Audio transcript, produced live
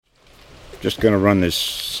Just going to run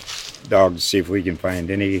this dog to see if we can find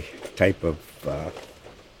any type of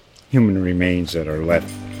human remains that are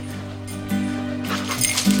left.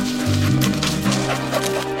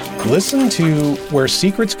 Listen to Where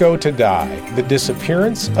Secrets Go to Die, The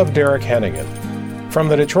Disappearance of Derek Hennigan. From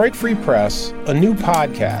the Detroit Free Press, a new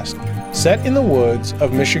podcast set in the woods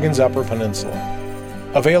of Michigan's Upper Peninsula.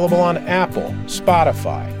 Available on Apple,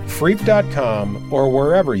 Spotify, Freep.com, or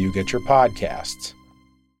wherever you get your podcasts.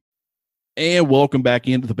 And welcome back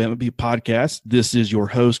into the Bama Beat podcast. This is your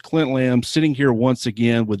host, Clint Lamb, sitting here once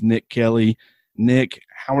again with Nick Kelly. Nick,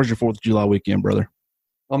 how was your 4th of July weekend, brother?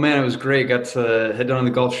 Oh, man, it was great. Got to head down to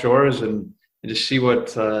the Gulf Shores and just see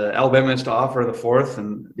what Alabama has to offer in the 4th.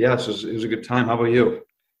 And, yeah, it was a good time. How about you?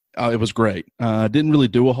 It was great. Didn't really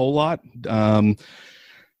do a whole lot.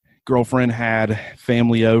 Girlfriend had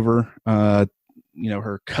family over.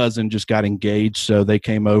 Her cousin just got engaged, so they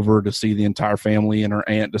came over to see the entire family, and her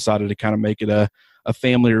aunt decided to kind of make it a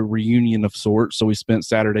family reunion of sorts. So we spent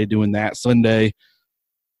Saturday doing that. Sunday,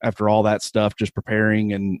 after all that stuff, just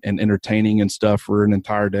preparing and entertaining and stuff for an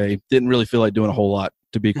entire day. Didn't really feel like doing a whole lot,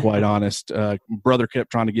 to be quite honest. Brother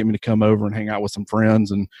kept trying to get me to come over and hang out with some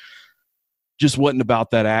friends, and just wasn't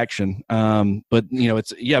about that action. But we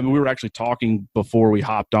were actually talking before we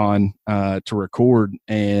hopped on to record,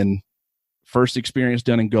 and first experience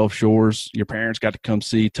done in Gulf Shores. Your parents got to come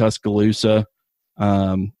see Tuscaloosa.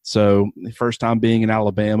 So the first time being in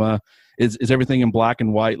Alabama. Is everything in black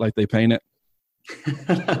and white like they paint it?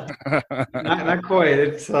 not quite.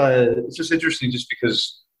 It's just interesting just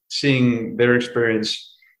because seeing their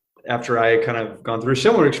experience after I kind of gone through a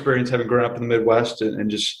similar experience, having grown up in the Midwest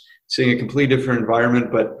and just seeing a completely different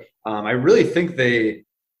environment. But I really think they,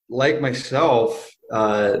 like myself,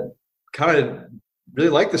 kind of really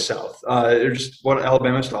like the South. They're just what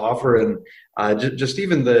Alabama has to offer, and just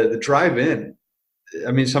even the drive in.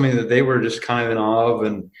 I mean, something that they were just kind of in awe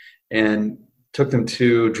of, and took them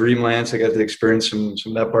to Dreamlands. I got to experience some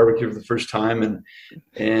of that barbecue for the first time,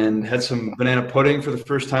 and had some banana pudding for the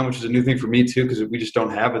first time, which is a new thing for me too, because we just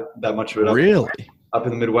don't have it that much of it up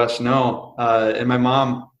in the Midwest. No, and my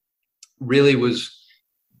mom really was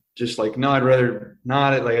just like, no, I'd rather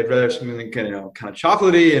not. Like, I'd rather have something kind of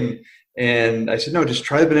chocolatey, and I said, no, just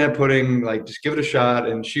try the banana pudding, like just give it a shot.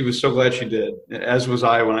 And she was so glad she did, as was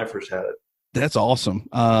I when I first had it. That's awesome.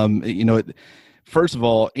 First of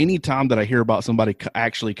all, anytime that I hear about somebody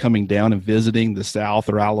actually coming down and visiting the South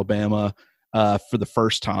or Alabama for the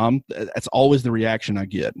first time, that's always the reaction I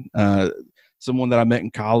get. Someone that I met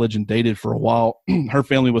in college and dated for a while, her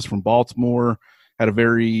family was from Baltimore, had a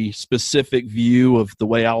very specific view of the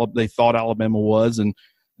way they thought Alabama was, and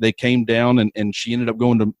they came down, and she ended up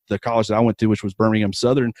going to the college that I went to, which was Birmingham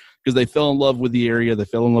Southern, because they fell in love with the area. They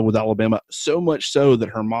fell in love with Alabama, so much so that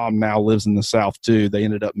her mom now lives in the South too. They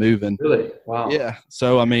ended up moving. Really? Wow. Yeah.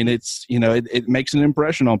 So, I mean, it's, it makes an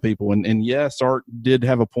impression on people. And yes, Art did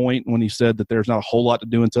have a point when he said that there's not a whole lot to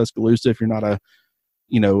do in Tuscaloosa if you're not a,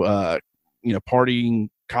 partying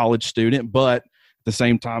college student, but at the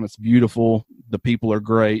same time, it's beautiful. The people are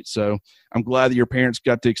great. So I'm glad that your parents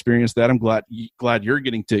got to experience that. I'm glad you're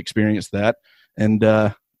getting to experience that. And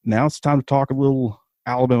now it's time to talk a little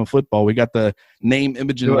Alabama football. We got the name,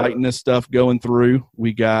 image, and likeness stuff going through.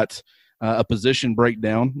 We got a position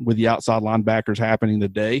breakdown with the outside linebackers happening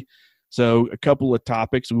today. So a couple of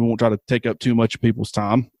topics. We won't try to take up too much of people's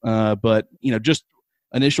time. But, just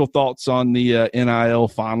initial thoughts on the NIL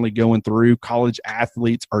finally going through. College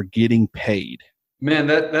athletes are getting paid. Man,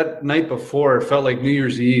 that night before felt like New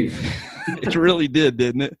Year's Eve. It really did,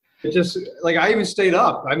 didn't it? It just, like, I even stayed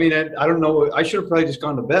up. I mean, I don't know. I should have probably just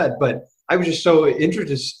gone to bed, but I was just so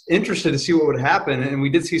interested to see what would happen. And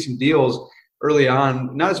we did see some deals early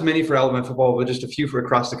on, not as many for Alabama football, but just a few for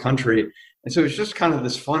across the country. And so it's just kind of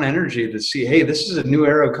this fun energy to see, hey, this is a new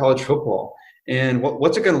era of college football. And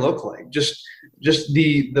what's it going to look like? Just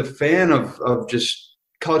the fan of just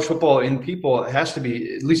college football in people has to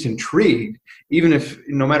be at least intrigued, even if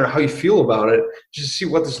no matter how you feel about it, just to see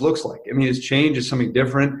what this looks like. I mean, it's change, it's something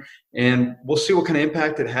different, and we'll see what kind of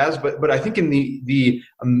impact it has. But I think in the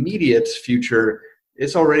immediate future,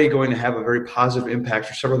 it's already going to have a very positive impact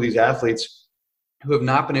for several of these athletes who have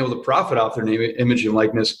not been able to profit off their name, image, and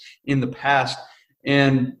likeness in the past.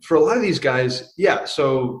 And for a lot of these guys, yeah,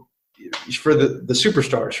 so for the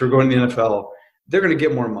superstars who are going to the NFL, they're going to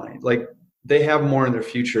get more money. Like, they have more in their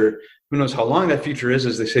future. Who knows how long that future is?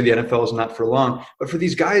 As they say, the NFL is not for long. But for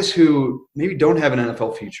these guys who maybe don't have an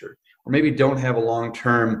NFL future, or maybe don't have a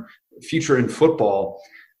long-term future in football,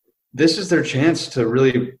 this is their chance to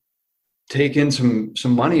really take in some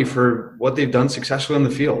money for what they've done successfully in the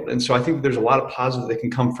field. And so I think there's a lot of positive that can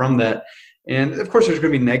come from that. And of course, there's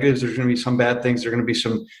going to be negatives. There's going to be some bad things. There's going to be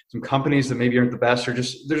some companies that maybe aren't the best, or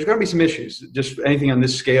just there's going to be some issues. Just anything on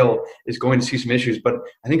this scale is going to see some issues. But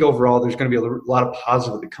I think overall, there's going to be a lot of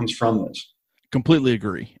positive that comes from this. Completely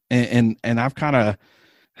agree. And I've kind of,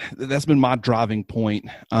 that's been my driving point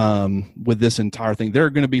with this entire thing. There are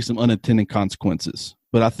going to be some unintended consequences,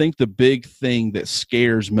 but I think the big thing that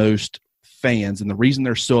scares most fans, and the reason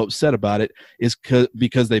they're so upset about it, is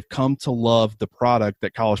because they've come to love the product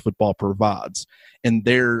that college football provides, and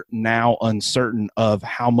they're now uncertain of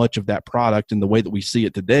how much of that product and the way that we see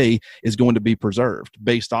it today is going to be preserved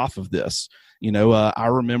based off of this. I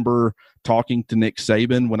remember talking to Nick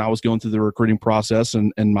Saban when I was going through the recruiting process,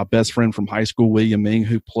 and my best friend from high school, William Ming,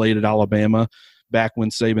 who played at Alabama back when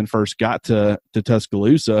Saban first got to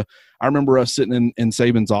Tuscaloosa. I remember us sitting in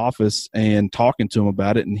Saban's office and talking to him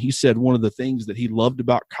about it, and he said one of the things that he loved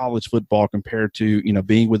about college football compared to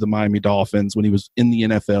being with the Miami Dolphins when he was in the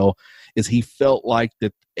NFL is he felt like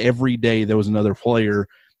that every day there was another player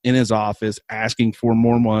in his office asking for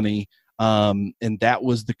more money. And that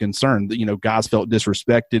was the concern that, guys felt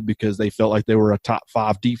disrespected because they felt like they were a top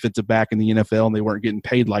 5 defensive back in the NFL and they weren't getting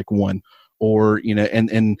paid like one. Or,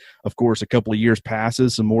 and of course, a couple of years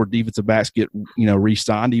passes, some more defensive backs get,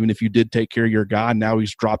 re-signed. Even if you did take care of your guy, now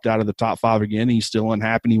he's dropped out of the top 5 again. And he's still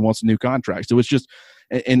unhappy and he wants a new contract. So it's just,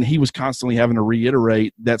 and he was constantly having to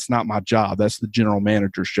reiterate, that's not my job. That's the general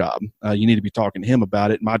manager's job. You need to be talking to him about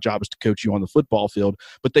it. My job is to coach you on the football field.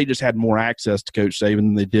 But they just had more access to Coach Saban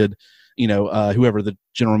than they did, whoever the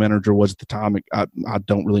general manager was at the time. I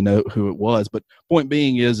don't really know who it was. But point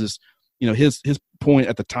being is his point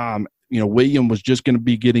at the time, William was just going to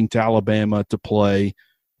be getting to Alabama to play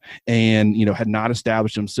and, had not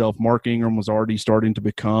established himself. Mark Ingram was already starting to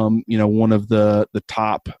become, one of the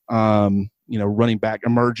top,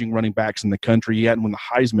 emerging running backs in the country. He hadn't won the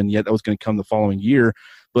Heisman yet. That was going to come the following year.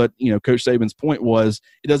 But, Coach Saban's point was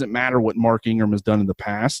it doesn't matter what Mark Ingram has done in the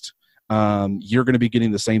past. You're going to be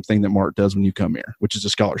getting the same thing that Mark does when you come here, which is a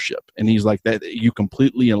scholarship. And he's like that. You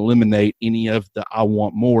completely eliminate any of the I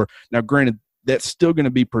want more. Now, granted, that's still going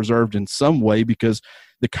to be preserved in some way because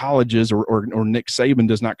the colleges or Nick Saban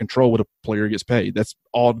does not control what a player gets paid. That's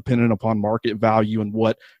all dependent upon market value and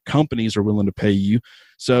what companies are willing to pay you.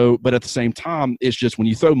 So, but at the same time, it's just when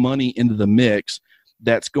you throw money into the mix,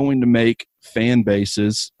 that's going to make fan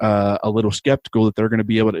bases a little skeptical that they're going to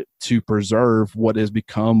be able to preserve what has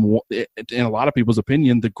become, in a lot of people's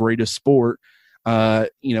opinion, the greatest sport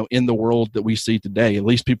in the world that we see today. At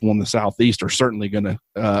least people in the Southeast are certainly going to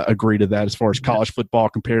agree to that as far as college football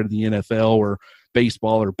compared to the NFL or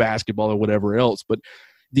baseball or basketball or whatever else. But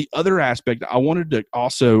the other aspect, I wanted to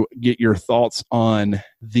also get your thoughts on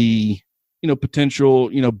the potential,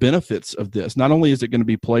 benefits of this. Not only is it going to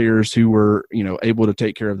be players who were, able to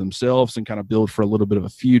take care of themselves and kind of build for a little bit of a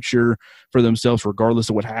future for themselves, regardless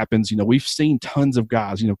of what happens. We've seen tons of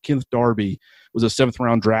guys, Kenneth Darby was a 7th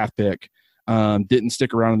round draft pick. Didn't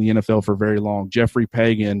stick around in the NFL for very long. Jeffrey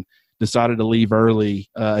Pagan decided to leave early,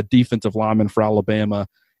 a defensive lineman for Alabama,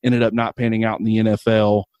 ended up not panning out in the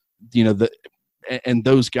NFL. And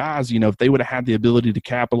those guys, if they would have had the ability to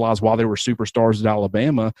capitalize while they were superstars at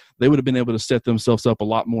Alabama, they would have been able to set themselves up a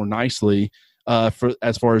lot more nicely for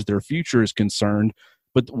as far as their future is concerned.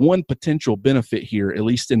 But one potential benefit here, at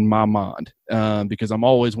least in my mind, because I'm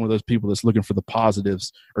always one of those people that's looking for the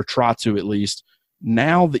positives, or try to at least.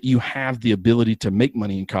 Now that you have the ability to make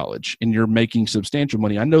money in college and you're making substantial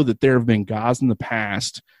money, I know that there have been guys in the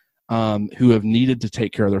past who have needed to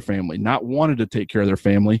take care of their family, not wanted to take care of their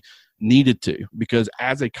family, needed to, because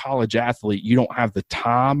as a college athlete, you don't have the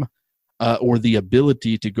time or the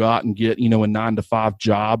ability to go out and get, a 9-to-5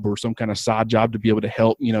 job or some kind of side job to be able to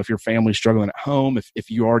help, if your family's struggling at home,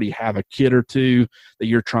 if you already have a kid or two that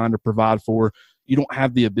you're trying to provide for, you don't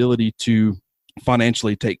have the ability to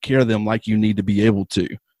financially take care of them like you need to be able to.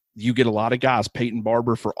 You get a lot of guys. Peyton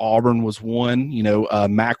Barber for Auburn was one.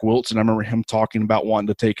 Mac Wilson, I remember him talking about wanting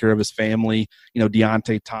to take care of his family.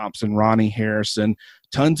 Deontay Thompson, Ronnie Harrison,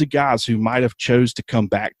 tons of guys who might have chose to come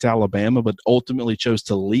back to Alabama, but ultimately chose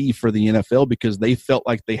to leave for the NFL because they felt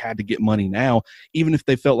like they had to get money now, even if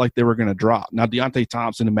they felt like they were going to drop. Now, Deontay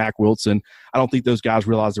Thompson and Mac Wilson, I don't think those guys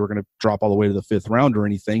realized they were going to drop all the way to the 5th round or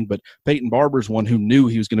anything, but Peyton Barber's one who knew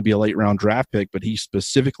he was going to be a late-round draft pick, but he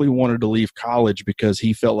specifically wanted to leave college because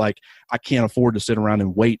he felt like, I can't afford to sit around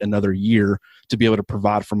and wait another year to be able to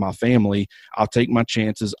provide for my family. I'll take my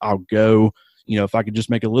chances. I'll go. If I could just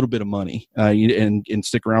make a little bit of money and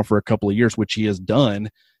stick around for a couple of years, which he has done,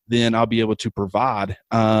 then I'll be able to provide.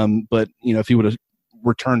 But, if he would have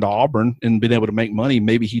returned to Auburn and been able to make money,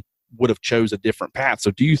 maybe he would have chose a different path.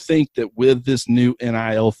 So do you think that with this new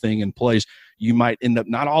NIL thing in place, you might end up,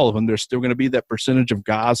 not all of them, there's still going to be that percentage of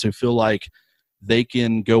guys who feel like they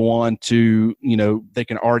can go on to, they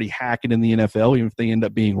can already hack it in the NFL, even if they end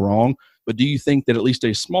up being wrong. But do you think that at least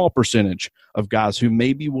a small percentage of guys who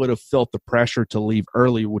maybe would have felt the pressure to leave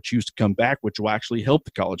early will choose to come back, which will actually help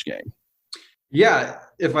the college game? Yeah,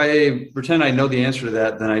 if I pretend I know the answer to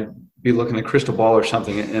that, then I'd be looking at a crystal ball or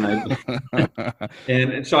something, and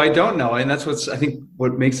so I don't know, and that's I think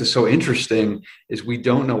what makes this so interesting is we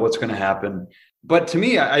don't know what's going to happen. But to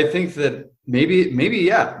me, I think that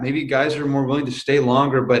maybe guys are more willing to stay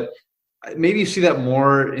longer, but maybe you see that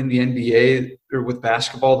more in the NBA or with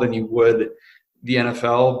basketball than you would the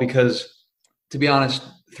NFL, because to be honest,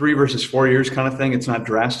 3 versus 4 years kind of thing, it's not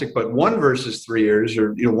drastic, but 1 versus 3 years,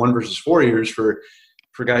 or 1 versus 4 years for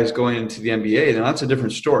guys going into the NBA, then that's a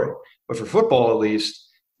different story. But for football, at least,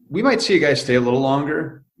 we might see a guy stay a little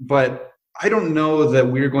longer, but I don't know that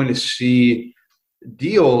we're going to see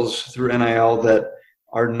deals through NIL that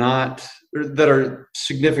are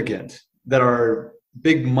significant, that are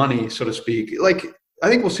big money, so to speak. Like, I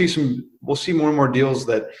think we'll see more and more deals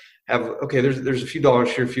that have, okay, there's a few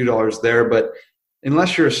dollars here, a few dollars there, but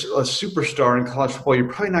unless you're a superstar in college football, you're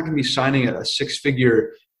probably not going to be signing a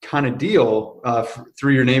 6-figure kind of deal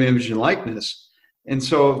through your name, image, and likeness. And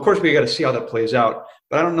so, of course, we got to see how that plays out.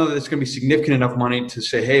 But I don't know that it's going to be significant enough money to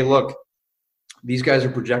say, hey, look, these guys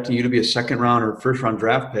are projecting you to be a 2nd-round or 1st-round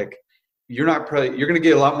draft pick. You're going to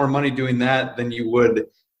get a lot more money doing that than you would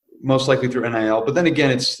most likely through NIL. But then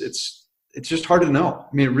again, it's just hard to know.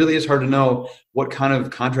 I mean, it really is hard to know what kind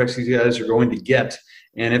of contracts these guys are going to get,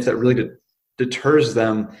 and if that really deters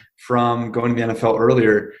them from going to the NFL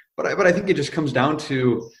earlier. But I think it just comes down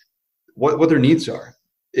to what their needs are.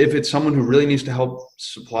 If it's someone who really needs to help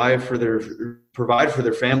provide for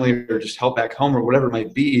their family, or just help back home, or whatever it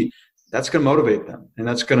might be, that's going to motivate them, and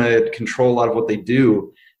that's going to control a lot of what they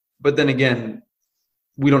do. But then again,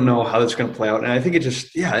 we don't know how that's going to play out. And I think it's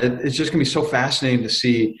just going to be so fascinating to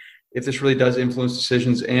see if this really does influence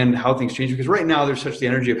decisions and how things change. Because right now there's such the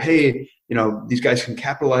energy of, hey, these guys can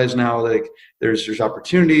capitalize now. Like there's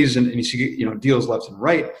opportunities, and you see, deals left and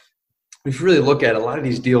right. If you really look at it, a lot of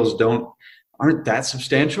these deals aren't that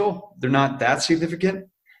substantial. They're not that significant.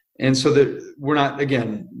 And so that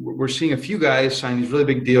we're seeing a few guys sign these really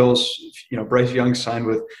big deals. Bryce Young signed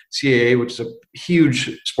with CAA, which is a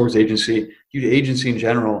huge sports agency, huge agency in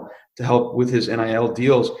general, to help with his NIL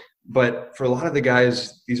deals. But for a lot of the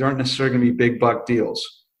guys, these aren't necessarily going to be big buck deals.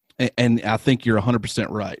 And I think you're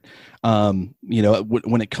 100% right.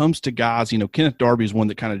 When it comes to guys, Kenneth Darby is one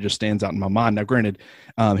that kind of just stands out in my mind. Now, granted,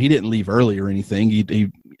 he didn't leave early or anything.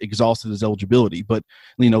 He exhausted his eligibility. But,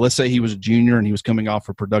 let's say he was a junior and he was coming off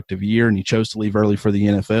a productive year and he chose to leave early for the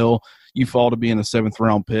NFL. You fall to being a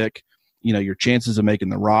 7th-round pick. Your chances of making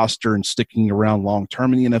the roster and sticking around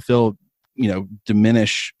long-term in the NFL,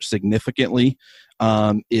 diminish significantly.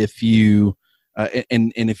 If you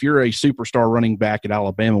and if you're a superstar running back at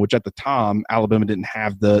Alabama, which at the time Alabama didn't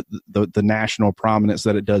have the national prominence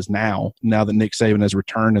that it does now that Nick Saban has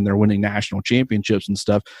returned and they're winning national championships and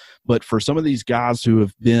stuff. But for some of these guys who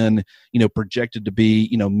have been, projected to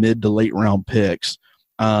be, mid to late round picks,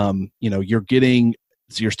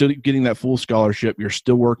 you're still getting that full scholarship. You're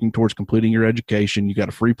still working towards completing your education. You got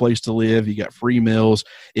a free place to live. You got free meals.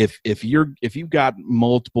 If you've got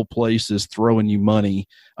multiple places throwing you money,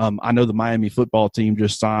 I know the Miami football team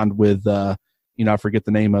just signed with, I forget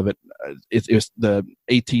the name of it. It's the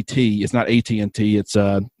ATT. It's not AT&T. It's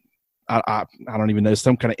I don't even know,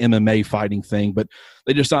 some kind of MMA fighting thing, but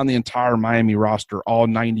they just signed the entire Miami roster, all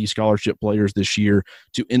 90 scholarship players this year,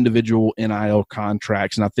 to individual NIL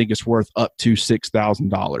contracts, and I think it's worth up to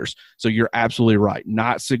 $6,000. So you're absolutely right.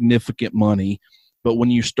 Not significant money, but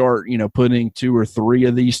when you start, putting 2 or 3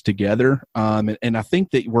 of these together, and I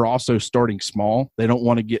think that we're also starting small. They don't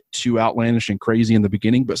want to get too outlandish and crazy in the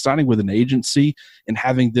beginning, but signing with an agency and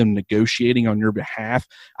having them negotiating on your behalf,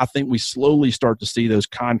 I think we slowly start to see those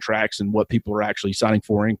contracts and what people are actually signing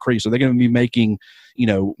for increase. Are they going to be making,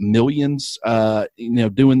 millions,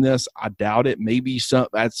 doing this? I doubt it. Maybe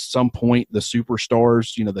at some point, the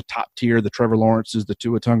superstars, the top tier, the Trevor Lawrences, the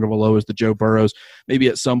Tua Tagovailoas, the Joe Burrows, maybe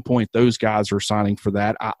at some point those guys are signing for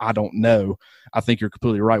that. I don't know. I think you're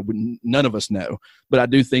completely right. None of us know. But I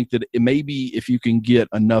do think that it may be, if you can get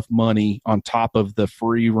enough money on top of the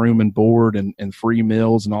free room and board and free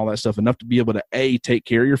meals and all that stuff, enough to be able to, A, take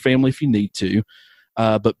care of your family if you need to,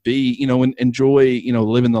 but B, enjoy,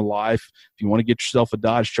 living the life. If you want to get yourself a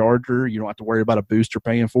Dodge Charger, you don't have to worry about a booster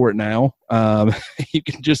paying for it now. You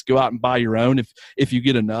can just go out and buy your own. If you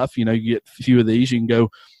get enough, you get a few of these, you can go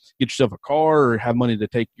get yourself a car or have money to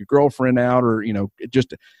take your girlfriend out, or,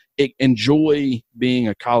 just enjoy being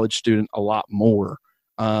a college student a lot more.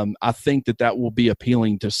 I think that will be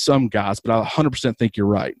appealing to some guys, but I 100% think you're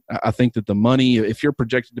right. I think that the money, if you're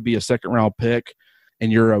projected to be a second-round pick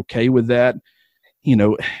and you're okay with that,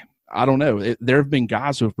 I don't know. There have been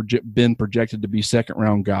guys who have been projected to be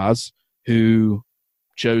second-round guys who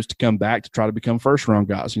chose to come back to try to become first-round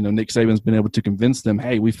guys. Nick Saban's been able to convince them,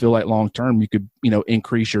 hey, we feel like long-term you could,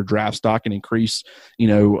 increase your draft stock and increase,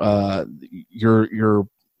 your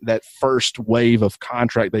that first wave of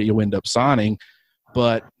contract that you'll end up signing.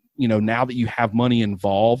 But, now that you have money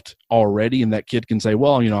involved already and that kid can say,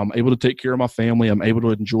 well, I'm able to take care of my family. I'm able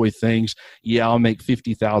to enjoy things. Yeah, I'll make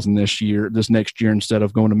 $50,000 this next year instead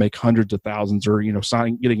of going to make hundreds of thousands or, getting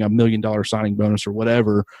 $1 million signing bonus or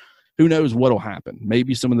whatever. Who knows what'll happen?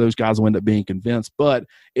 Maybe some of those guys will end up being convinced, but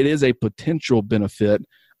it is a potential benefit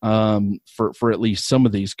for at least some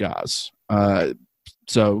of these guys. Yeah,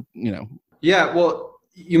 well,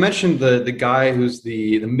 you mentioned the guy who's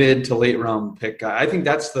the mid to late round pick guy. I think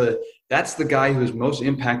that's the guy who's most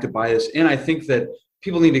impacted by this. And I think that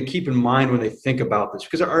people need to keep in mind when they think about this,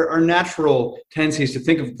 because our natural tendency is to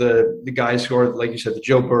think of the guys who are, like you said, the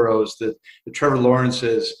Joe Burrows, the Trevor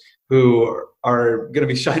Lawrences, who are going to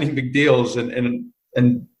be signing big deals and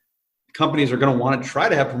companies are going to want to try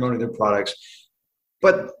to have promoting their products.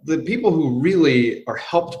 But the people who really are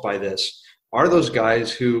helped by this are those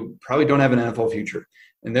guys who probably don't have an NFL future.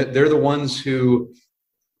 And they're the ones who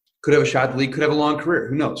could have a shot at the league, could have a long career.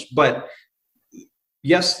 Who knows? But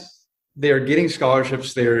yes, they are getting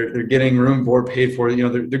scholarships. They're getting room and board paid for.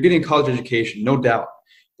 They're getting college education, no doubt.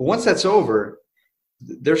 But once that's over,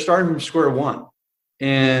 they're starting from square one.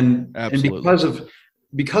 And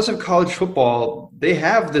because of college football, they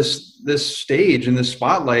have this stage and this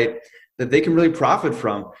spotlight that they can really profit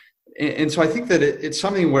from. And so I think that it's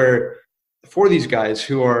something where for these guys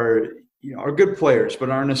who are good players but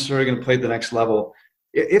aren't necessarily going to play at the next level,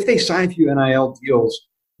 if they sign a few NIL deals,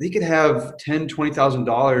 they could have $10,000,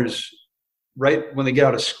 $20,000 right when they get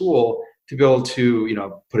out of school to be able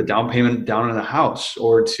to put a down payment down on a house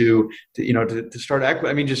or to start equity.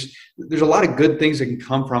 I mean, just there's a lot of good things that can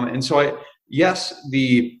come from it. And so yes,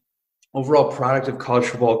 the overall product of college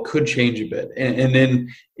football could change a bit. And then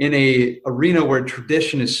in a arena where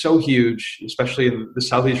tradition is so huge, especially in the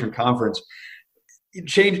Southeastern Conference,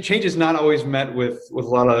 change is not always met with a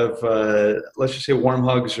lot of, let's just say, warm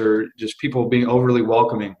hugs or just people being overly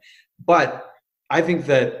welcoming. But I think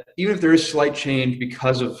that even if there is slight change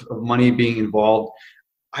because of money being involved,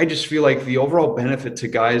 I just feel like the overall benefit to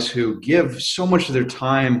guys who give so much of their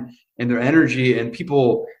time and their energy, and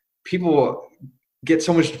people get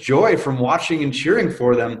so much joy from watching and cheering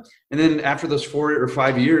for them. And then after those 4 or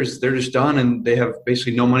 5 years, they're just done and they have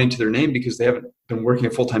basically no money to their name because they haven't been working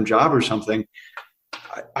a full-time job or something.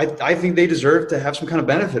 I think they deserve to have some kind of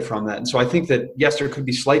benefit from that. And so I think that, yes, there could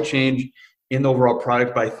be slight change in the overall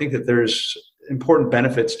product, but I think that there's important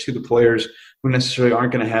benefits to the players who necessarily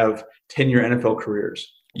aren't going to have 10-year NFL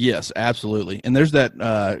careers. Yes, absolutely. And there's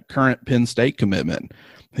that current Penn State commitment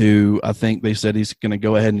who I think they said he's going to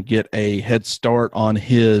go ahead and get a head start on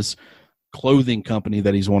his clothing company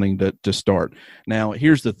that he's wanting to start. Now,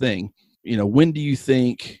 here's the thing. When do you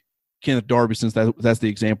think Kenneth Darby, since that's the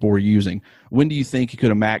example we're using, when do you think he could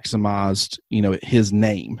have maximized, his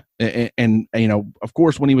name? And of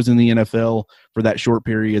course, when he was in the NFL for that short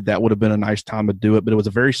period, that would have been a nice time to do it, but it was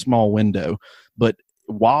a very small window. But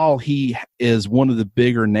while he is one of the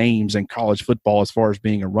bigger names in college football as far as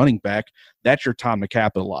being a running back, that's your time to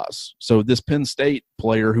capitalize. So this Penn State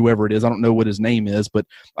player, whoever it is, I don't know what his name is, but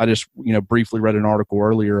I just briefly read an article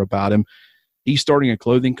earlier about him. He's starting a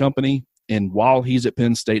clothing company, and while he's at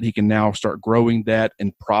Penn State, he can now start growing that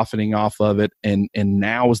and profiting off of it, and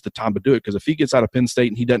now is the time to do it, because if he gets out of Penn State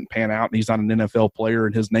and he doesn't pan out and he's not an NFL player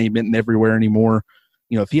and his name isn't everywhere anymore,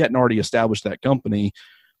 if he hadn't already established that company,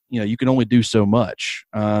 you can only do so much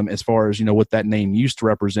as far as, what that name used to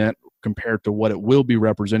represent compared to what it will be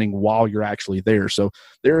representing while you're actually there. So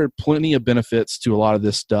there are plenty of benefits to a lot of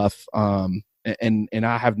this stuff. And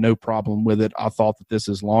I have no problem with it. I thought that this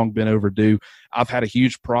has long been overdue. I've had a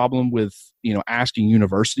huge problem with, asking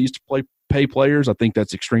universities to pay players. I think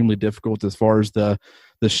that's extremely difficult as far as the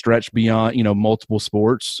stretch beyond, multiple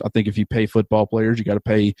sports. I think if you pay football players, you got to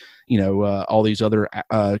pay, all these other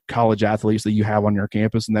college athletes that you have on your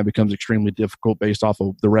campus, and that becomes extremely difficult based off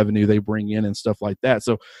of the revenue they bring in and stuff like that.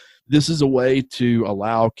 So this is a way to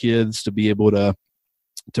allow kids to be able to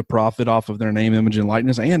profit off of their name, image, and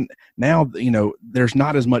likeness. And now, there's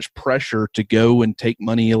not as much pressure to go and take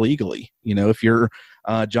money illegally. If you're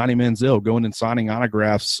Johnny Manziel going and signing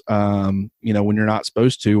autographs, when you're not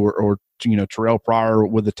supposed to, or Terrell Pryor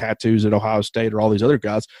with the tattoos at Ohio State, or all these other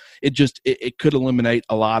guys. It could eliminate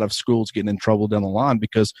a lot of schools getting in trouble down the line,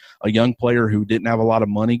 because a young player who didn't have a lot of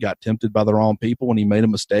money got tempted by the wrong people and he made a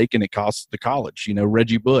mistake, and it cost the college.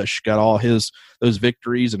 Reggie Bush got all those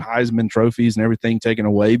victories and Heisman trophies and everything taken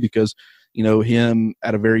away because him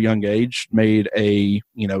at a very young age made a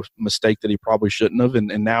mistake that he probably shouldn't have,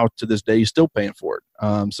 and now to this day he's still paying for it.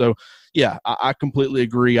 So yeah, I completely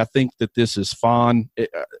agree. I think that this is fun.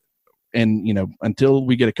 And until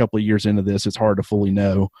we get a couple of years into this, it's hard to fully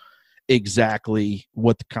know exactly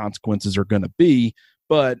what the consequences are going to be.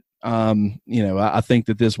 But I think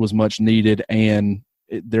that this was much needed, and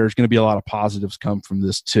there's going to be a lot of positives come from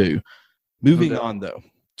this too. Moving on though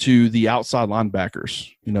to the outside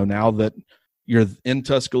linebackers. Now that you're in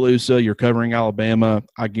Tuscaloosa, you're covering Alabama,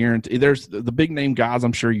 I guarantee there's the big name guys.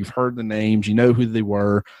 I'm sure you've heard the names, you know who they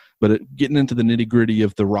were. But getting into the nitty-gritty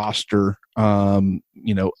of the roster,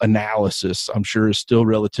 analysis, I'm sure is still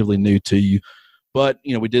relatively new to you. But,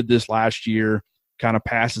 we did this last year, kind of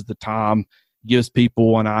passes the time, gives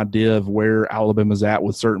people an idea of where Alabama's at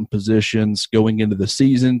with certain positions going into the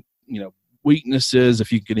season. Weaknesses,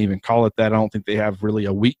 if you can even call it that. I don't think they have really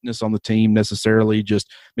a weakness on the team necessarily, just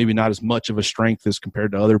maybe not as much of a strength as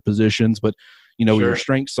compared to other positions. But, Sure. Your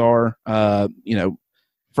strengths are,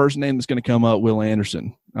 first name that's going to come up, Will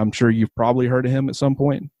Anderson. I'm sure you've probably heard of him at some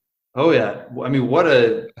point. Oh yeah, I mean, what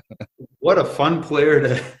a fun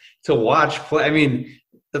player to watch play. I mean,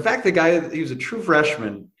 the fact he was a true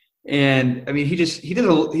freshman, and I mean, he didn't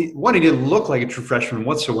look like a true freshman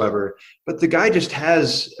whatsoever. But the guy just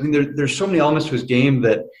has. I mean, there's so many elements to his game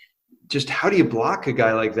that just how do you block a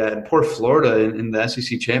guy like that? And poor Florida in the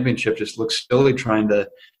SEC championship just looks silly trying to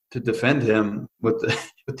defend him with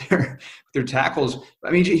their tackles.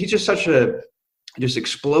 I mean, he's just such a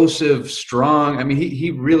explosive, strong. I mean,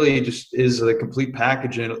 he really just is a complete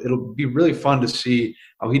package, and it'll be really fun to see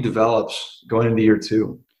how he develops going into year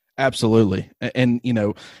 2. Absolutely. And,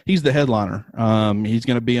 he's the headliner. He's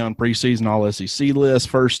going to be on preseason All-SEC list,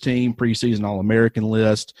 first team, preseason All-American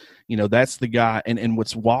list. That's the guy. And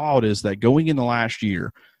what's wild is that going into last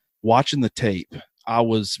year, watching the tape, I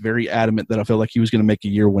was very adamant that I felt like he was going to make a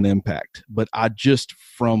year-one impact. But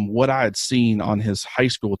from what I had seen on his high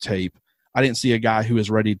school tape, I didn't see a guy who was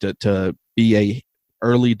ready to be a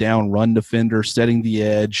early down run defender, setting the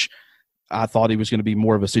edge. I thought he was going to be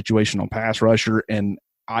more of a situational pass rusher, and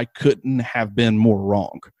I couldn't have been more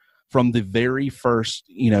wrong. From the very first,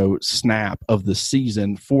 snap of the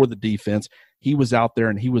season for the defense, he was out there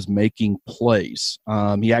and he was making plays.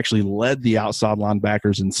 He actually led the outside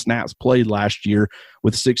linebackers in snaps played last year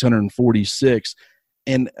with 646.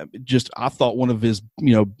 And I thought one of his,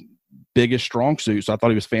 biggest strong suits. I thought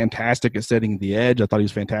he was fantastic at setting the edge. I thought he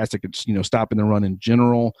was fantastic at, stopping the run in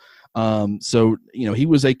general. He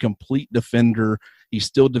was a complete defender. He's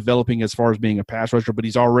still developing as far as being a pass rusher, but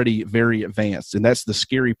he's already very advanced. And that's the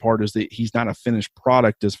scary part, is that he's not a finished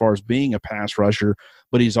product as far as being a pass rusher,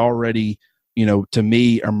 but he's already, to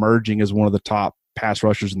me, emerging as one of the top pass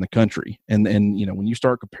rushers in the country. And when you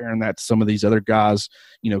start comparing that to some of these other guys,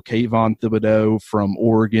 Kayvon Thibodeau from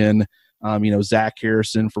Oregon, Zach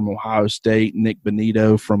Harrison from Ohio State, Nick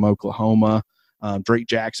Benito from Oklahoma, Drake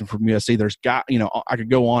Jackson from USC. I could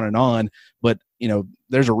go on, but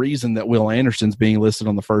there's a reason that Will Anderson's being listed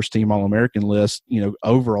on the first team All-American list,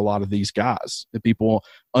 over a lot of these guys. That people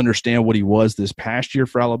understand what he was this past year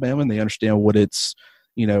for Alabama, and they understand what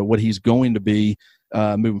what he's going to be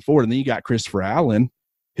moving forward. And then you got Christopher Allen,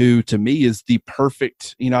 who to me is the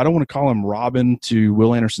perfect, I don't want to call him Robin to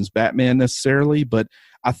Will Anderson's Batman necessarily, but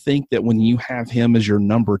I think that when you have him as your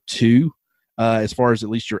number 2, as far as at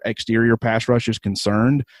least your exterior pass rush is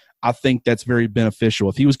concerned, I think that's very beneficial.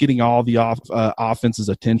 If he was getting all the offense's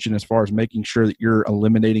attention as far as making sure that you're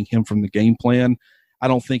eliminating him from the game plan, I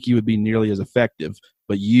don't think he would be nearly as effective.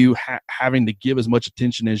 But you having to give as much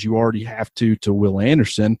attention as you already have to Will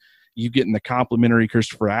Anderson, you getting the complimentary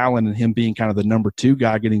Christopher Allen and him being kind of the number 2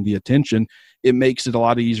 guy getting the attention, it makes it a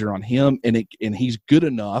lot easier on him. And he's good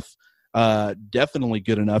enough, definitely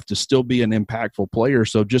good enough to still be an impactful player.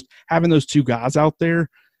 So just having those 2 guys out there,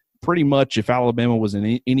 pretty much if Alabama was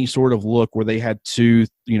in any sort of look where they had 2,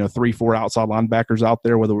 3, 4 outside linebackers out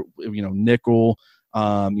there, whether, nickel,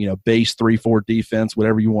 base 3-4 defense,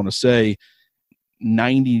 whatever you want to say,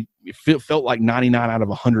 it felt like 99 out of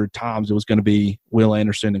 100 times it was going to be Will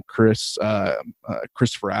Anderson and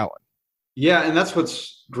Christopher Allen. Yeah, and that's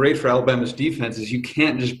what's great for Alabama's defense is you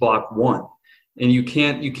can't just block one, and you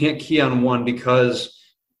can't key on one because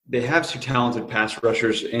they have 2 talented pass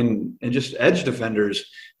rushers and just edge defenders.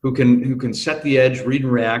 who can set the edge, read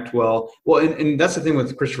and react well. Well, and that's the thing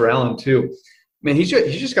with Christopher Allen too. Man, he's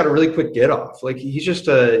just got a really quick get off. Like he's just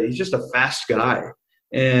a fast guy.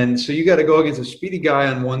 And so you got to go against a speedy guy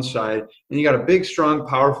on one side, and you got a big, strong,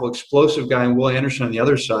 powerful, explosive guy in Will Anderson on the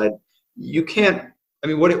other side. You can't. I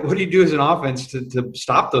mean, what do you do as an offense to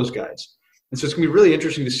stop those guys? And so it's going to be really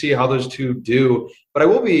interesting to see how those two do. But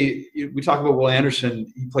we talk about Will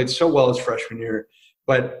Anderson. He played so well his freshman year,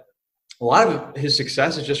 but a lot of his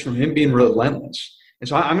success is just from him being relentless. And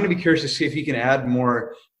so I'm going to be curious to see if he can add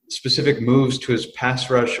more specific moves to his pass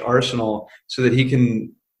rush arsenal so that he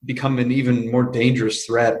can become an even more dangerous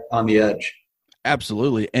threat on the edge.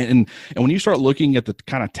 Absolutely. And when you start looking at the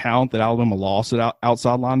kind of talent that Alabama lost at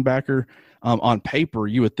outside linebacker, on paper,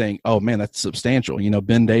 you would think, oh, man, that's substantial.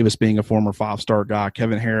 Ben Davis being a former 5-star guy,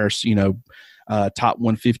 Kevin Harris, top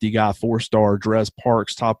 150 guy, 4-star, Drez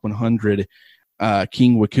Parks, top 100,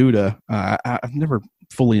 King Wakuda. I've never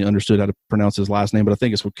fully understood how to pronounce his last name, but I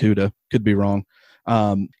think it's Wakuda. Could be wrong.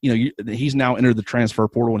 He's now entered the transfer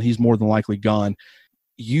portal, and he's more than likely gone.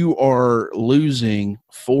 You are losing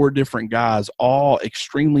 4 different guys, all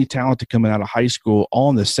extremely talented coming out of high school, all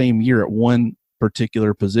in the same year at one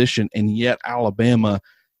particular position, and yet Alabama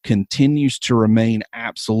continues to remain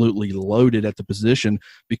absolutely loaded at the position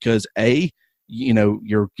because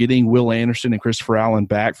you're getting Will Anderson and Christopher Allen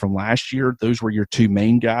back from last year. Those were your 2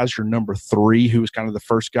 main guys. Your number 3, who was kind of the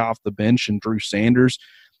first guy off the bench, and Drew Sanders.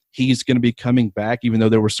 He's going to be coming back, even though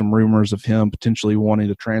there were some rumors of him potentially wanting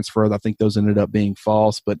to transfer. I think those ended up being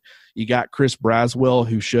false. But you got Chris Braswell,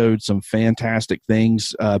 who showed some fantastic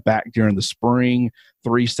things back during the spring,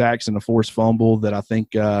 3 sacks and a forced fumble that I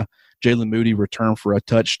think Jalen Moody returned for a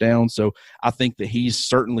touchdown. So I think that he's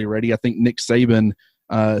certainly ready. I think Nick Saban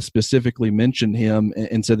specifically mentioned him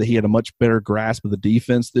and said that he had a much better grasp of the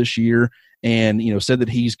defense this year, and said that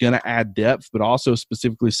he's going to add depth, but also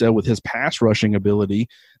specifically said with his pass rushing ability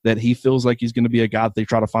that he feels like he's going to be a guy that they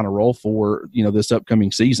try to find a role for this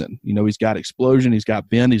upcoming season. He's got explosion, he's got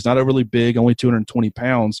bend, he's not overly big, only 220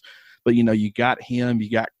 pounds, but you got him, you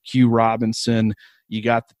got Q Robinson, you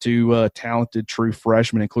got the 2 talented true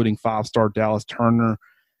freshmen, including 5-star Dallas Turner.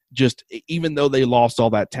 Just even though they lost all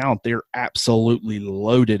that talent, they're absolutely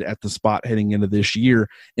loaded at the spot heading into this year.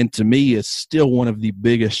 And to me, it's still one of the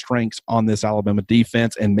biggest strengths on this Alabama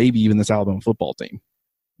defense and maybe even this Alabama football team.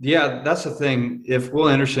 Yeah, that's the thing. If Will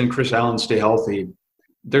Anderson and Chris Allen stay healthy,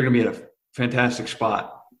 they're going to be in a fantastic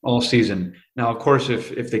spot all season. Now, of course,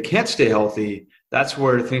 if they can't stay healthy, that's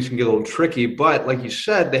where things can get a little tricky. But like you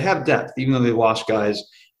said, they have depth, even though they lost guys.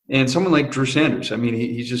 And someone like Drew Sanders, I mean,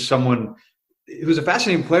 he's just someone – he was a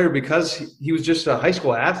fascinating player because he was just a high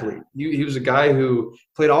school athlete. He was a guy who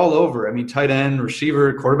played all over. I mean, tight end,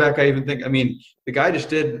 receiver, quarterback, I even think. I mean, the guy just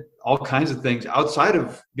did all kinds of things outside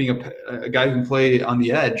of being a guy who can play on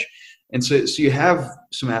the edge. And so you have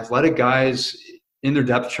some athletic guys in their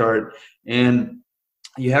depth chart, and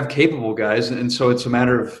you have capable guys. And so it's a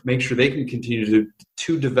matter of making sure they can continue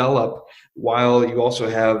to develop while you also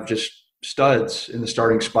have just studs in the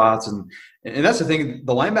starting spots. And that's the thing,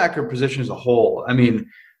 the linebacker position as a whole, I mean,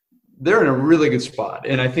 they're in a really good spot.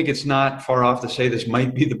 And I think it's not far off to say this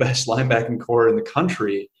might be the best linebacking core in the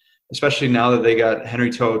country, especially now that they got Henry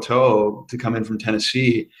To'oTo'o to come in from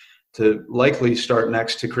Tennessee to likely start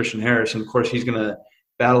next to Christian Harris. And, of course, he's going to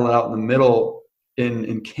battle it out in the middle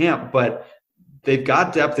in camp. But they've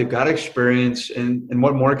got depth, they've got experience, and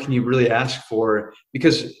what more can you really ask for?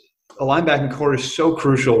 Because a linebacking core is so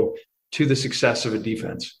crucial to the success of a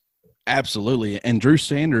defense. Absolutely. And Drew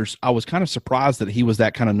Sanders, I was kind of surprised that he was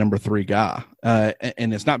that kind of number 3 guy.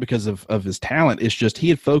 And it's not because of his talent. It's just he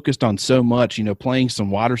had focused on so much, playing some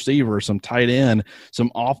wide receiver, some tight end,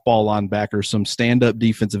 some off-ball linebacker, some stand-up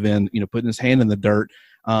defensive end, putting his hand in the dirt,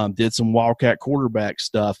 did some Wildcat quarterback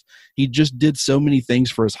stuff. He just did so many things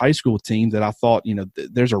for his high school team that I thought,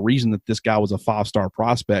 there's a reason that this guy was a 5-star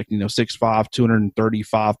prospect, 6'5",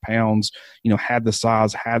 235 pounds, had the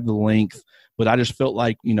size, had the length. But I just felt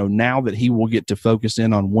like, now that he will get to focus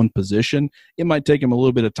in on one position, it might take him a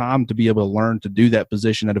little bit of time to be able to learn to do that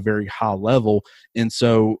position at a very high level. And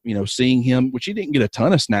so, seeing him, which he didn't get a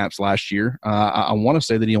ton of snaps last year. I want to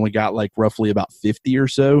say that he only got like roughly about 50 or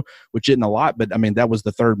so, which isn't a lot. But, I mean, that was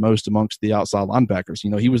the 3rd most amongst the outside linebackers.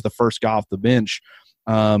 He was the first guy off the bench.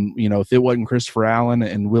 If it wasn't Christopher Allen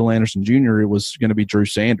and Will Anderson Jr., it was going to be Drew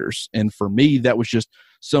Sanders. And for me, that was just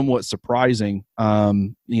somewhat surprising,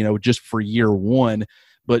 just for year one.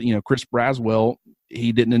 But, Chris Braswell,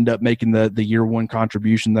 he didn't end up making the year one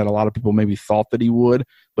contribution that a lot of people maybe thought that he would.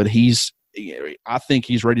 But I think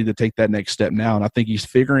he's ready to take that next step now. And I think he's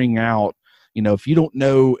figuring out, if you don't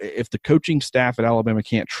know, if the coaching staff at Alabama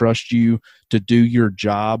can't trust you to do your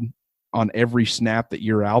job on every snap that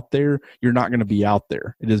you're out there, you're not going to be out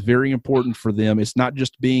there. It is very important for them. It's not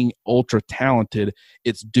just being ultra talented,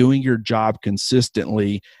 it's doing your job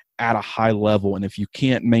consistently at a high level. And if you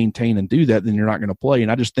can't maintain and do that, then you're not going to play.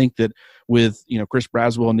 And I just think that with, Chris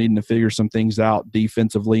Braswell needing to figure some things out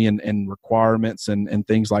defensively and requirements and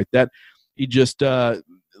things like that, he just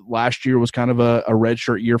last year was kind of a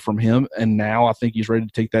redshirt year from him. And now I think he's ready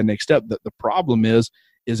to take that next step. The problem is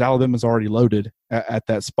Alabama's already loaded at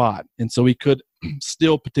that spot. And so he could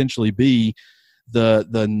still potentially be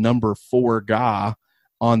the number 4 guy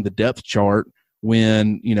on the depth chart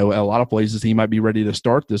when, a lot of places he might be ready to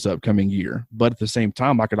start this upcoming year. But at the same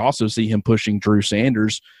time, I could also see him pushing Drew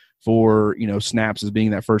Sanders for, snaps as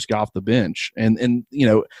being that first guy off the bench. And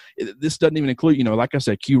this doesn't even include, like I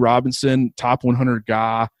said, Q Robinson, top 100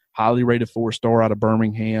 guy, highly rated 4-star out of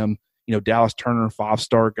Birmingham. Dallas Turner,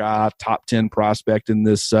 5-star guy, top 10 prospect in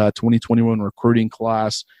this 2021 recruiting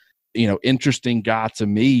class. Interesting guy to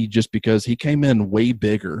me just because he came in way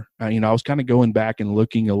bigger. I was kind of going back and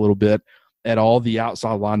looking a little bit at all the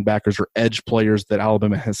outside linebackers or edge players that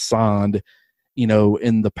Alabama has signed,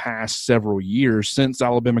 in the past several years since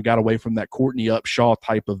Alabama got away from that Courtney Upshaw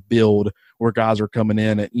type of build where guys are coming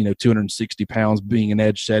in at, 260 pounds, being an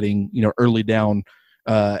edge setting, early down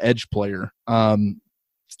edge player.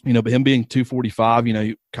 But him being 245,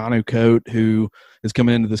 Kanu Coate, who is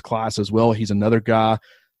coming into this class as well, he's another guy,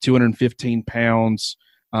 215 pounds.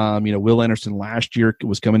 Will Anderson last year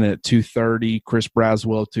was coming in at 230, Chris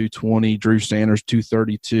Braswell 220, Drew Sanders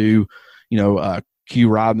 232, Q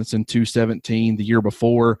Robinson 217. The year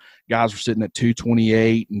before, guys were sitting at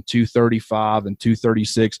 228 and 235 and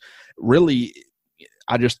 236. Really,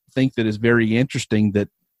 I just think that it's very interesting that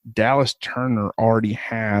Dallas Turner already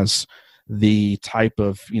has the type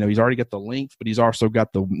of, he's already got the length, but he's also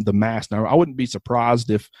got the mass. Now, I wouldn't be surprised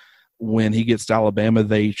if when he gets to Alabama,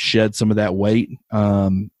 they shed some of that weight.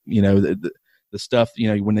 The stuff,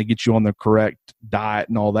 when they get you on the correct diet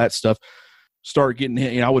and all that stuff, start getting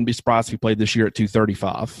hit. I wouldn't be surprised if he played this year at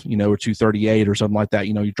 235, or 238 or something like that.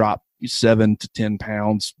 You drop 7 to 10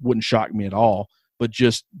 pounds, wouldn't shock me at all. But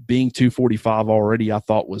just being 245 already, I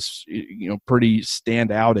thought was, pretty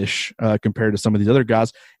standoutish compared to some of these other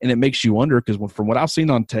guys. And it makes you wonder because from what I've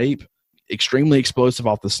seen on tape, extremely explosive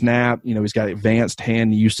off the snap. He's got advanced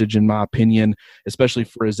hand usage, in my opinion, especially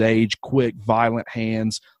for his age, quick, violent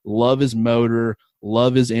hands, love his motor,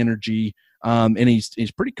 love his energy. And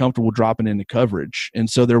he's pretty comfortable dropping into coverage. And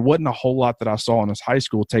so there wasn't a whole lot that I saw on his high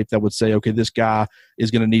school tape that would say, okay, this guy is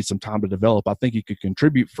going to need some time to develop. I think he could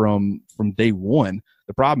contribute from day one.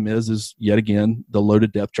 The problem is yet again, the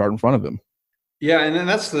loaded depth chart in front of him. Yeah. And then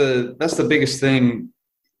that's the biggest thing.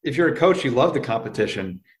 If you're a coach, you love the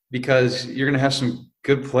competition because you're going to have some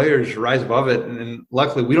good players rise above it. And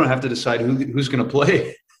luckily we don't have to decide who's going to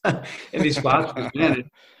play in these spots. Man,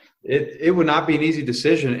 it would not be an easy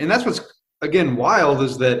decision. And that's what's, again, wild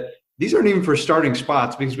is that these aren't even for starting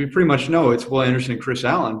spots because we pretty much know it's Will Anderson and Chris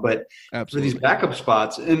Allen, but Absolutely. For these backup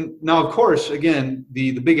spots. And now, of course, again,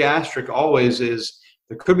 the big asterisk always is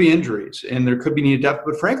there could be injuries and there could be needed depth.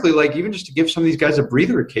 But frankly, like even just to give some of these guys a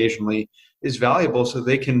breather occasionally is valuable so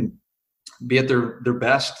they can be at their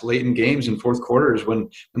best late in games in fourth quarters when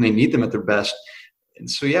they need them at their best. And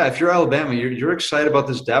so, yeah, if you're Alabama, you're excited about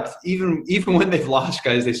this depth. Even when they've lost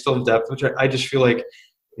guys, they still have depth, which I just feel like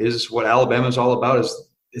is what Alabama is all about. Is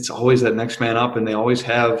it's always that next man up, and they always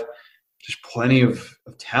have just plenty of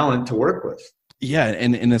talent to work with. Yeah,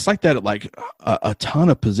 and it's like that at like a ton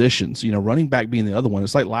of positions. Running back being the other one.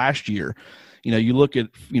 It's like last year. You look at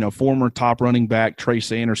former top running back Trey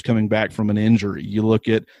Sanders coming back from an injury. You look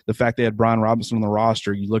at the fact they had Brian Robinson on the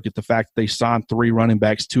roster. You look at the fact that they signed 3 running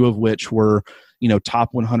backs, 2 of which were top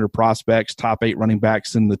 100 prospects, top 8 running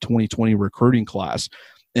backs in the 2020 recruiting class.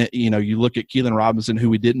 You look at Keelan Robinson,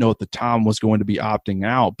 who we didn't know at the time was going to be opting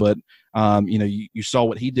out, but you saw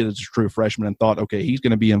what he did as a true freshman and thought, okay, he's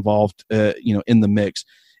going to be involved, in the mix.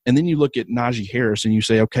 And then you look at Najee Harris and you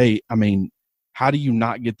say, okay, how do you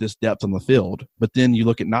not get this depth on the field? But then you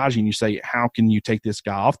look at Najee and you say, how can you take this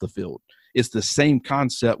guy off the field? It's the same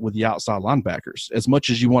concept with the outside linebackers. As much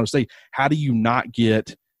as you want to say, how do you not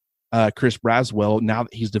get Chris Braswell, now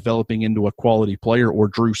that he's developing into a quality player, or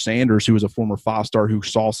Drew Sanders, who is a former 5-star who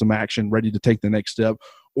saw some action, ready to take the next step,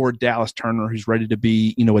 or Dallas Turner, who's ready to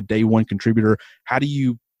be, a day one contributor? How do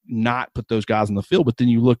you not put those guys on the field? But then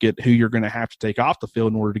you look at who you're going to have to take off the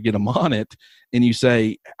field in order to get them on it, and you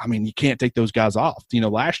say, you can't take those guys off.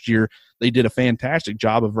 Last year they did a fantastic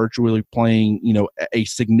job of virtually playing, a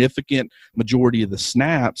significant majority of the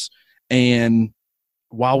snaps, and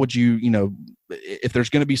why would you, if there's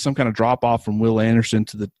going to be some kind of drop off from Will Anderson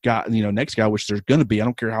to the guy, next guy, which there's going to be, I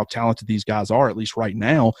don't care how talented these guys are, at least right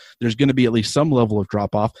now, there's going to be at least some level of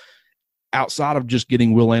drop off outside of just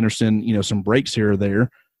getting Will Anderson, some breaks here or there.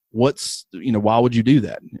 Why would you do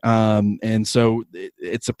that? And so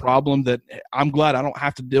it's a problem that I'm glad I don't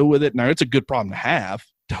have to deal with it. Now, it's a good problem to have.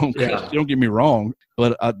 Don't get me wrong,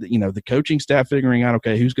 but the coaching staff figuring out,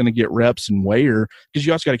 okay, who's going to get reps and where, because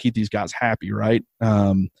you also got to keep these guys happy, right?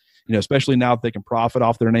 Especially now that they can profit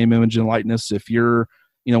off their name, image, and likeness. If you're,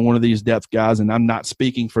 one of these depth guys, and I'm not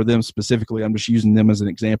speaking for them specifically, I'm just using them as an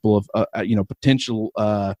example of, potential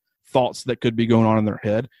thoughts that could be going on in their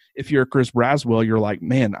head. If you're Chris Braswell, you're like,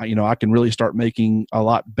 man, I can really start making a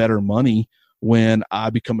lot better money when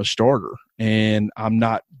I become a starter, and I'm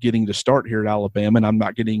not getting to start here at Alabama, and I'm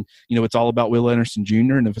not getting, it's all about Will Anderson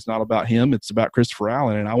Jr., and if it's not about him, it's about Christopher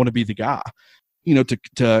Allen, and I want to be the guy,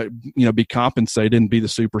 to be compensated and be the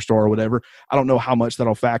superstar or whatever. I don't know how much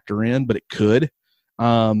that'll factor in, but it could.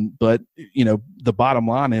 But the bottom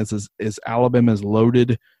line is Alabama is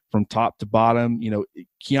loaded from top to bottom.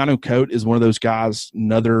 Keanu Coate is one of those guys,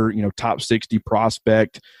 another, top 60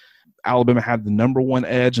 prospect. Alabama had the number 1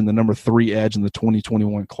 edge and the number 3 edge in the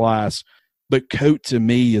 2021 class. But Coate, to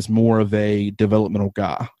me, is more of a developmental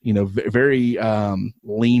guy, very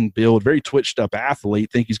lean build, very twitched up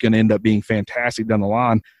athlete. Think he's going to end up being fantastic down the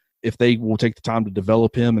line if they will take the time to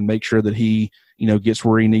develop him and make sure that he, gets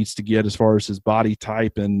where he needs to get as far as his body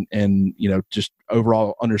type and just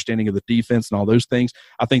overall understanding of the defense and all those things.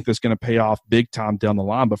 I think that's going to pay off big time down the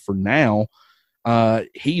line. But for now,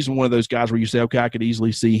 he's one of those guys where you say, okay, I could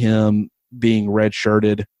easily see him being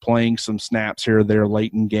redshirted, playing some snaps here or there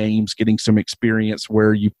late in games, getting some experience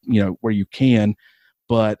where you can.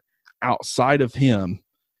 But outside of him,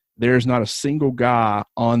 there's not a single guy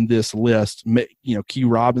on this list. Q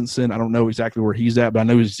Robinson, I don't know exactly where he's at, but I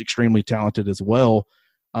know he's extremely talented as well.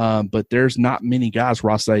 But there's not many guys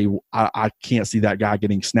where I say I can't see that guy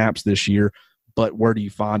getting snaps this year. But where do you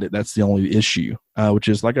find it? That's the only issue, which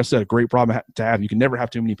is, like I said, a great problem to have. You can never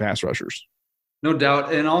have too many pass rushers. No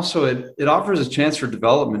doubt. And also it offers a chance for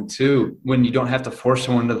development too, when you don't have to force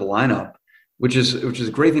someone into the lineup, which is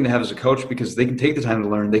a great thing to have as a coach, because they can take the time to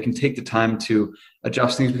learn. They can take the time to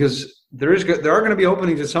adjust things, because there are going to be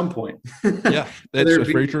openings at some point. Yeah, that's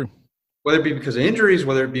very true. Whether it be because of injuries,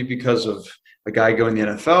 whether it be because of a guy going to the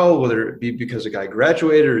NFL, whether it be because a guy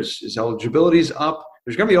graduated or his eligibility is up,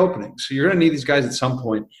 there's going to be openings. So you're going to need these guys at some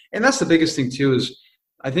point. And that's the biggest thing too, is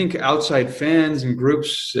I think outside fans and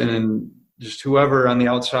groups and just whoever on the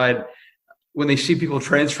outside, when they see people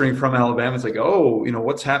transferring from Alabama, it's like, oh,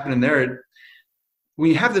 what's happening there? When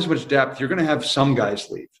you have this much depth, you're going to have some guys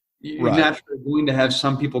leave. You're naturally going to have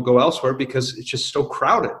some people go elsewhere because it's just so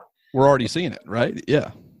crowded. We're already seeing it, right? Yeah.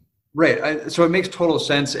 Right. So it makes total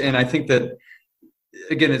sense. And I think that,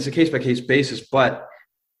 again, it's a case-by-case basis, but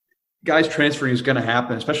guys transferring is going to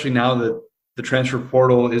happen, especially now that the transfer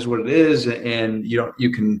portal is what it is, and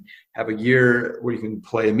you can have a year where you can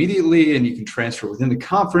play immediately and you can transfer within the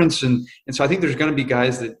conference. And so I think there's going to be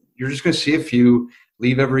guys that you're just going to see a few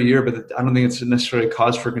leave every year, but I don't think it's necessarily a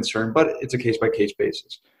cause for concern, but it's a case-by-case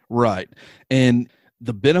basis. Right. And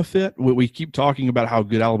the benefit, we keep talking about how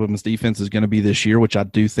good Alabama's defense is going to be this year, which I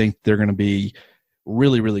do think they're going to be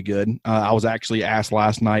really, really good. I was actually asked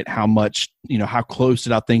last night how much, how close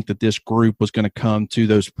did I think that this group was going to come to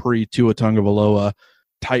those pre-Tua Tagovailoa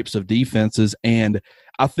types of defenses, and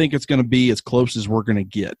I think it's going to be as close as we're going to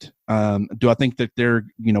get. Do I think that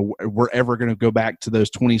we're ever going to go back to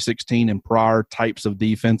those 2016 and prior types of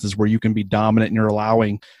defenses where you can be dominant and you're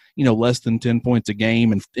allowing, less than 10 points a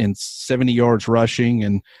game and 70 yards rushing,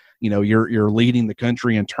 and, you're leading the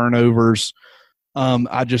country in turnovers?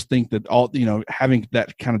 I just think that having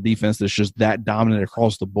that kind of defense that's just that dominant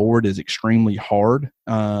across the board is extremely hard.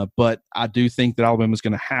 But I do think that Alabama is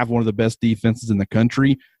going to have one of the best defenses in the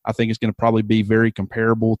country. I think it's going to probably be very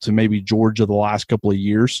comparable to maybe Georgia the last couple of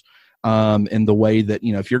years. In the way that,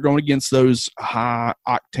 if you're going against those high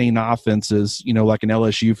octane offenses, like an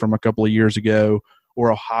LSU from a couple of years ago,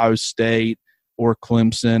 or Ohio State, or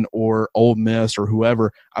Clemson, or Ole Miss, or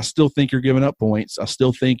whoever, I still think you're giving up points. I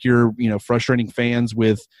still think you're, frustrating fans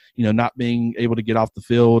with, not being able to get off the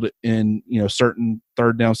field in, certain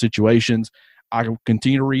third down situations. I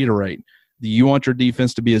continue to reiterate, you want your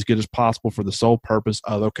defense to be as good as possible for the sole purpose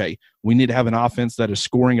of, okay, we need to have an offense that is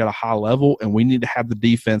scoring at a high level, and we need to have the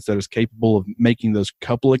defense that is capable of making those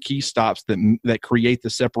couple of key stops that create the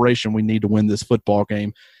separation we need to win this football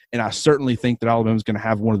game. And I certainly think that Alabama is going to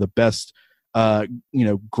have one of the best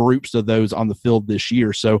groups of those on the field this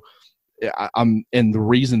year. So and the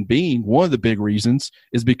reason being, one of the big reasons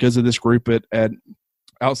is because of this group at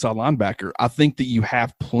outside linebacker. I think that you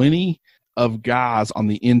have plenty of guys on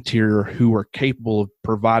the interior who are capable of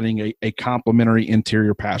providing a complementary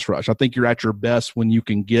interior pass rush. I think you're at your best when you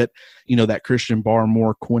can get, that Christian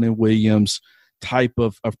Barmore, Quinnen Williams type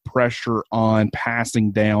of pressure on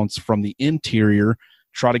passing downs from the interior,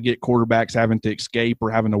 try to get quarterbacks having to escape or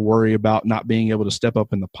having to worry about not being able to step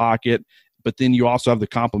up in the pocket. But then you also have the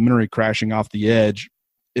complementary crashing off the edge.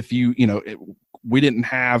 If we didn't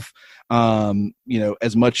have,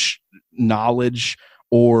 as much knowledge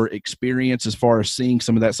or experience as far as seeing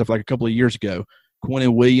some of that stuff like a couple of years ago.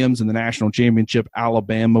 Quinnen Williams in the national championship,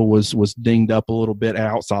 Alabama was dinged up a little bit at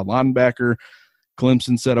outside linebacker.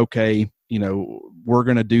 Clemson said, okay, we're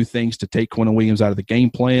going to do things to take Quinnen Williams out of the game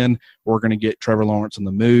plan. We're going to get Trevor Lawrence on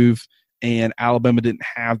the move. And Alabama didn't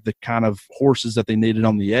have the kind of horses that they needed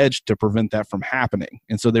on the edge to prevent that from happening.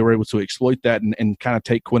 And so they were able to exploit that and kind of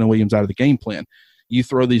take Quinnen Williams out of the game plan. You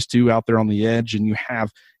throw these two out there on the edge and you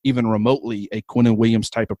have even remotely a Quinnen Williams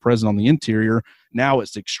type of presence on the interior. Now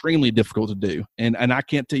it's extremely difficult to do. And I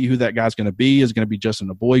can't tell you who that guy's going to be. Is it going to be Justin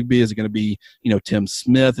Aboigbe? Is it going to be, Tim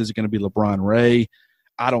Smith? Is it going to be LeBron Ray?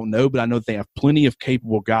 I don't know, but I know that they have plenty of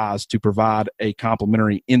capable guys to provide a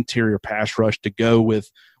complementary interior pass rush to go with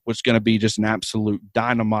what's going to be just an absolute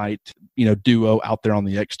dynamite, duo out there on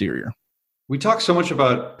the exterior. We talk so much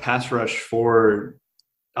about pass rush for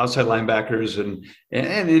outside linebackers and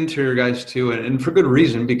interior guys too, and for good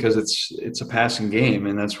reason, because it's a passing game,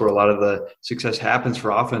 and that's where a lot of the success happens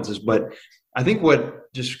for offenses. But I think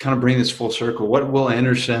what, just kind of bring this full circle, what Will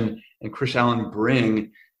Anderson and Chris Allen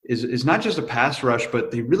bring is not just a pass rush,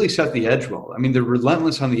 but they really set the edge well. I mean, they're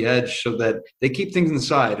relentless on the edge so that they keep things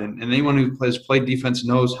inside, and anyone who has played defense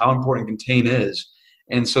knows how important contain is.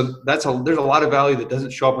 And so there's a lot of value that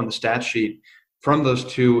doesn't show up on the stat sheet from those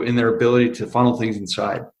two in their ability to funnel things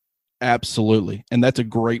inside. Absolutely. And that's a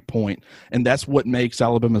great point. And that's what makes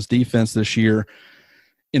Alabama's defense this year,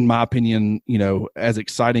 in my opinion, as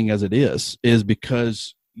exciting as it is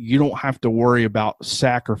because you don't have to worry about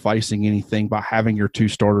sacrificing anything by having your two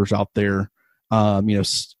starters out there.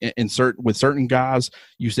 With certain guys,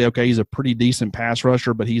 you say, okay, he's a pretty decent pass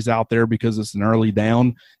rusher, but he's out there because it's an early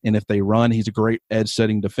down. And if they run, he's a great edge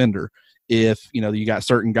setting defender. If, you got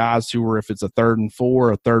certain guys who are, if it's a 3rd and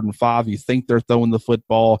 4, a 3rd and 5, you think they're throwing the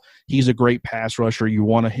football, he's a great pass rusher. You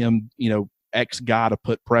want him, X guy to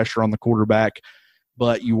put pressure on the quarterback,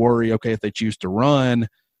 but you worry, okay, if they choose to run,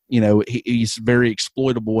 he's very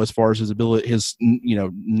exploitable as far as his ability, his,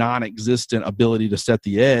 non-existent ability to set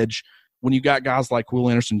the edge. When you got guys like Will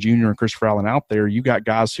Anderson Jr. and Christopher Allen out there, you got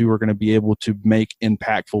guys who are going to be able to make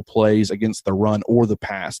impactful plays against the run or the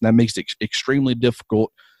pass. And that makes it extremely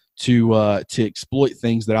difficult to exploit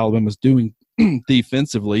things that Alabama's doing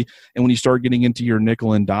defensively. And when you start getting into your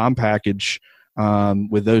nickel and dime package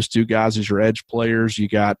with those two guys as your edge players, you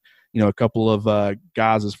got a couple of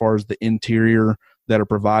guys as far as the interior that are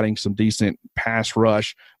providing some decent pass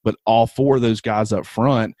rush, but all four of those guys up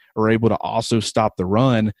front are able to also stop the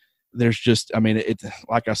run. There's just, it's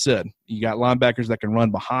like I said, you got linebackers that can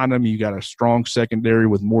run behind them. You got a strong secondary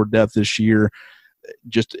with more depth this year.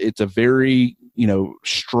 Just, it's a very,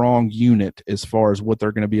 strong unit as far as what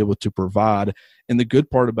they're going to be able to provide. And the good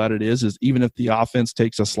part about it is even if the offense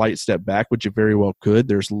takes a slight step back, which it very well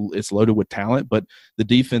could, it's loaded with talent, but the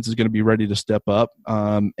defense is going to be ready to step up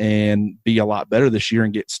and be a lot better this year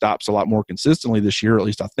and get stops a lot more consistently this year. At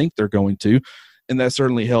least I think they're going to. And that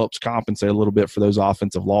certainly helps compensate a little bit for those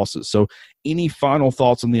offensive losses. So any final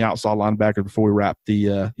thoughts on the outside linebacker before we wrap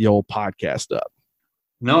the old podcast up?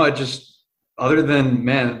 No, other than,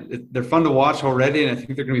 man, they're fun to watch already, and I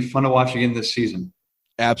think they're going to be fun to watch again this season.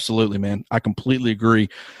 Absolutely, man. I completely agree.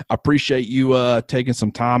 I appreciate you taking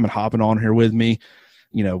some time and hopping on here with me.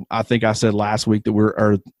 I think I said last week that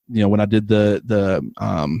when I did the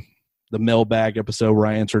mailbag episode where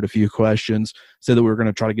I answered a few questions, said that we were going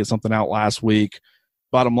to try to get something out last week.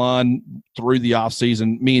 Bottom line, through the off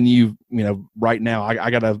season, me and you, right now,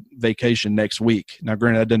 I got a vacation next week. Now,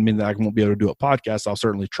 granted, that doesn't mean that I won't be able to do a podcast. I'll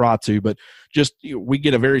certainly try to, but just we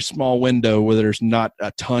get a very small window where there's not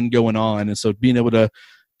a ton going on. And so being able to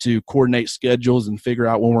coordinate schedules and figure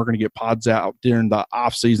out when we're going to get pods out during the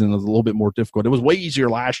off season is a little bit more difficult. It was way easier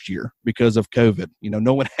last year because of COVID.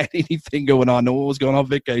 No one had anything going on. No one was going on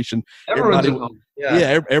vacation. Everyone's at home.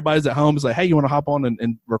 Everybody's at home. It's like, hey, you want to hop on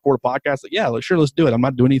and record a podcast? Like, yeah, sure, let's do it. I'm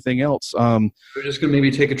not doing anything else. We're just going to maybe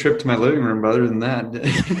take a trip to my living room, but other than that.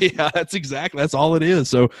 Yeah, that's all it is.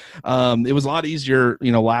 So it was a lot easier,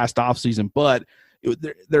 last off season, but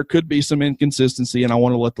there could be some inconsistency, and I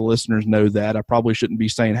want to let the listeners know that. I probably shouldn't be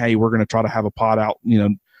saying, hey, we're going to try to have a pod out,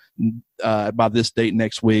 by this date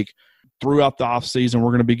next week. throughout the off season,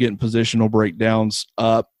 we're going to be getting positional breakdowns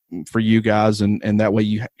up for you guys. And that way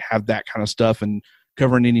you have that kind of stuff and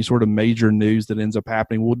covering any sort of major news that ends up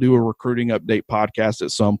happening. We'll do a recruiting update podcast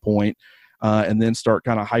at some point. And then start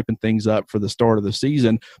kind of hyping things up for the start of the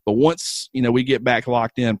season. But once, we get back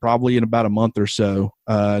locked in, probably in about a month or so,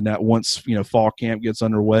 now once, fall camp gets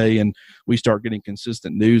underway and we start getting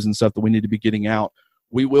consistent news and stuff that we need to be getting out,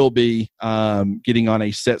 we will be getting on a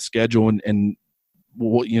set schedule and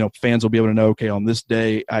we'll, fans will be able to know, okay, on this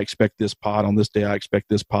day, I expect this pod. On this day, I expect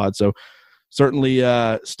this pod. So certainly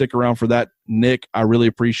stick around for that. Nick, I really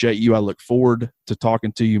appreciate you. I look forward to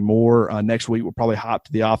talking to you more. Next week, we'll probably hop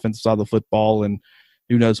to the offensive side of the football, and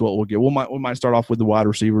who knows what we'll get. We might start off with the wide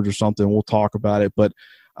receivers or something. We'll talk about it. But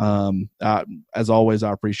as always,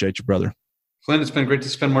 I appreciate you, brother. Clint, it's been great to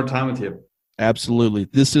spend more time with you. Absolutely.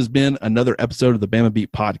 This has been another episode of the Bama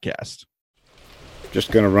Beat podcast.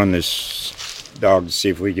 Just going to run this dog to see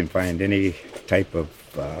if we can find any type of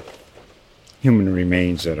human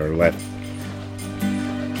remains that are left.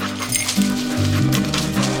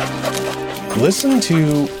 Listen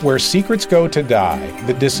to Where Secrets Go to Die,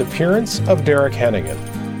 The Disappearance of Derek Hennigan.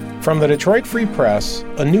 From the Detroit Free Press,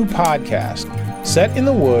 a new podcast set in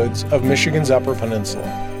the woods of Michigan's Upper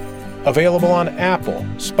Peninsula. Available on Apple,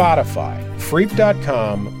 Spotify,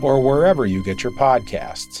 Freep.com, or wherever you get your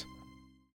podcasts.